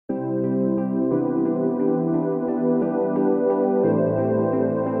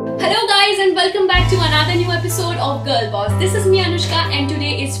and welcome back to another new episode of Girl Boss. This is me Anouska and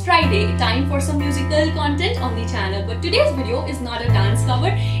today is Friday, time for some musical content on the channel. But today's video is not a dance cover,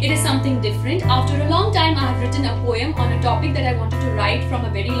 it is something different. After a long time I have written a poem on a topic that I wanted to write from a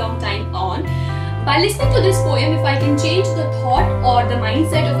very long time on. By listening to this poem, if I can change the thought or the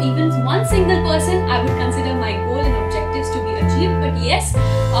mindset of even one single person, I would consider my goal and objectives to be achieved. But yes,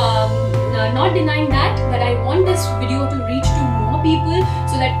 not denying that I want this video to reach to more people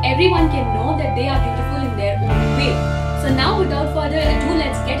so that everyone can know that they are beautiful in their own way. So now without further ado,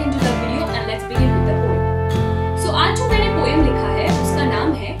 let's get into the video and let's begin with the poem. So आज जो मैंने poem लिखा है उसका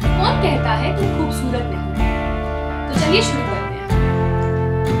नाम है कौन कहता है तुम खूबसूरत नहीं। तो चलिए शुरू करते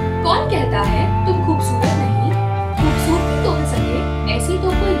हैं। कौन कहता है तुम खूबसूरत नहीं, खूबसूरती तोल सके ऐसी तो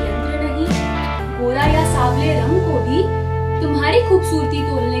कोई यंत्र नहीं। गोरा या सावले रंग को भी तुम्हारी खूबसूरती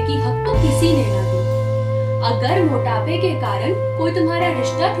तोलने की हक तो किसी ने न दी। अगर मोटापे के कारण कोई तुम्हारा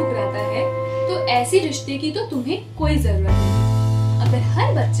रिश्ता ठुकराता है तो ऐसे रिश्ते की तो तुम्हें कोई जरूरत नहीं। अगर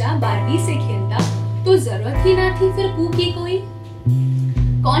हर बच्चा बारबी से खेलता तो जरूरत ही ना थी फिर कू की कोई।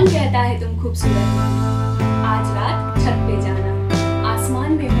 कौन कहता है तुम खूबसूरत नहीं, आज रात छत पे जाना,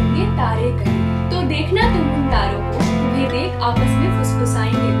 आसमान में होंगे तारे कहीं, तो देखना तुम उन तारों को, तुम्हें देख आपस में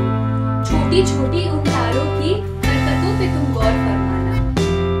फुसफुसाएंगे वो। छोटी छोटी उन तारों की हरकतों पे तुम गौर फरमाना,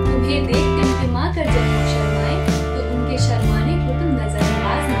 तुम्हें देख टिमटिमा कर जब वो शर्माए तो उनके शर्माने को तुम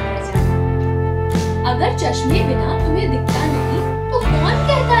नजरअंदाज न कर जाना। अगर चश्मे बिना तुम्हें दिखता नहीं तो कौन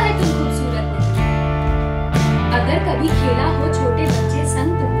कहता है तुम खूबसूरत नहीं। अगर कभी खेला हो छोटे बच्चे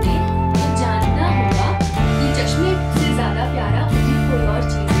संग तुमने तो जानना होगा कि चश्मे से ज्यादा प्यारा उन्हें कोई और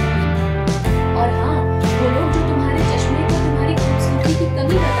चीज नहीं। और हाँ, वो लोग जो तुम्हारे चश्मे को तुम्हारी खूबसूरती की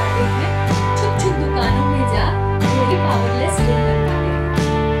कमी बताते हैं, छुप छुप दुकानों में जा वही पावरलेस दिल बनवाते हैं।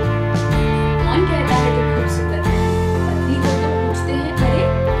 कौन कहता है तुम खूबसूरत नहीं, पत्नी को तो पूछते हैं अरे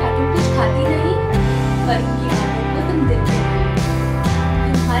क्या तुम कुछ खाती नहीं, पर उनकी बातों को तुम दिल में नहीं।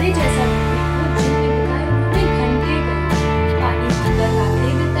 तुम्हारे जैसा देखो जिनमें बिताए उन्होंने घंटे कहीं, पानी पीकर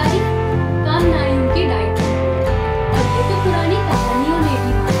रातें बिताई, काम ना आई उनकी डाइट में। और ये तो पुरानी कहानियों में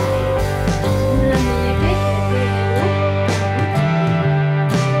भी माना है, भूलना मिलने पे कहते हैं लोग।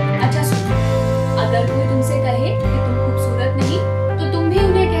 अच्छा सुनो, अगर कोई तुमसे कहे कि तुम खूबसूरत नहीं तो तुम भी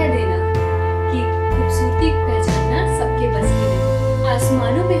उन्हें कह देना कि खूबसूरती पहचानना सबके बस की नहीं।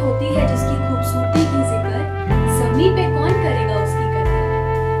 आसमानों में होती है जिसकी खूबसूरती की जिक्र, ज़मीन पे कौन करेगा उसकी कदर।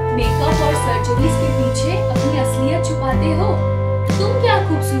 मेकअप और सर्जरीज के पीछे अपनी असलियत छुपाते हो, तुम क्या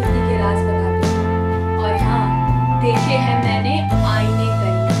खूबसूरती के राज बताते हो। और हाँ, देखे हैं मैंने आईने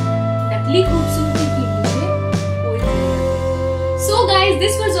कई, नकली खूबसूरती की मुझे कोई नहीं। So guys,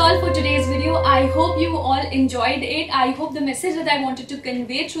 this was all for today's video. I hope you all enjoyed it. I hope the message that I wanted to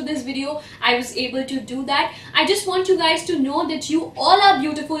convey through this video, I was able to do that. I just want you guys to know that you all are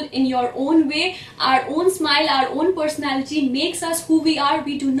beautiful in your own way. Our own smile, our own personality makes us who we are.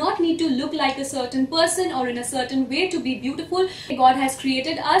 We do not need to look like a certain person or in a certain way to be beautiful. God has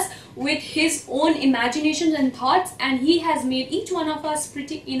created us with His own imaginations and thoughts, and He has made each one of us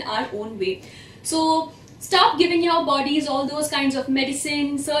pretty in our own way. So stop giving your bodies all those kinds of medicine,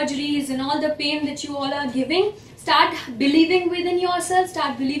 surgeries and all the pain that you all are giving. Start believing within yourself,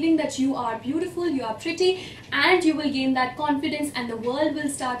 start believing that you are beautiful, you are pretty, and you will gain that confidence and the world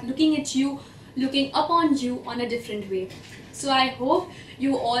will start looking at you, looking upon you on a different way. So I hope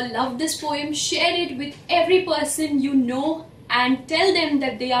you all love this poem. Share it with every person you know and tell them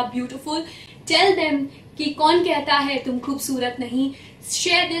that they are beautiful. Tell them कि कौन कहता है तुम खूबसूरत नहीं.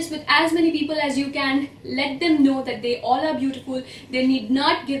 Share this with as many people as you can. Let them know that they all are beautiful. They need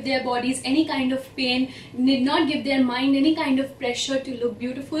not give their bodies any kind of pain, need not give their mind any kind of pressure to look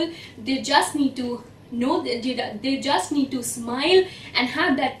beautiful. They just need to know that they just need to smile and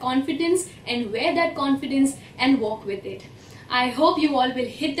have that confidence and wear that confidence and walk with it. I hope you all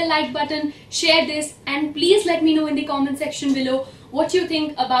will hit the like button, share this, and please let me know in the comment section below what you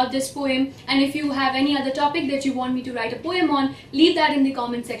think about this poem. And if you have any other topic that you want me to write a poem on, leave that in the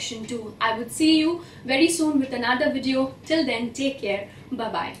comment section too. I would see you very soon with another video. Till then, take care. Bye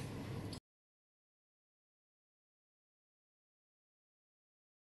bye.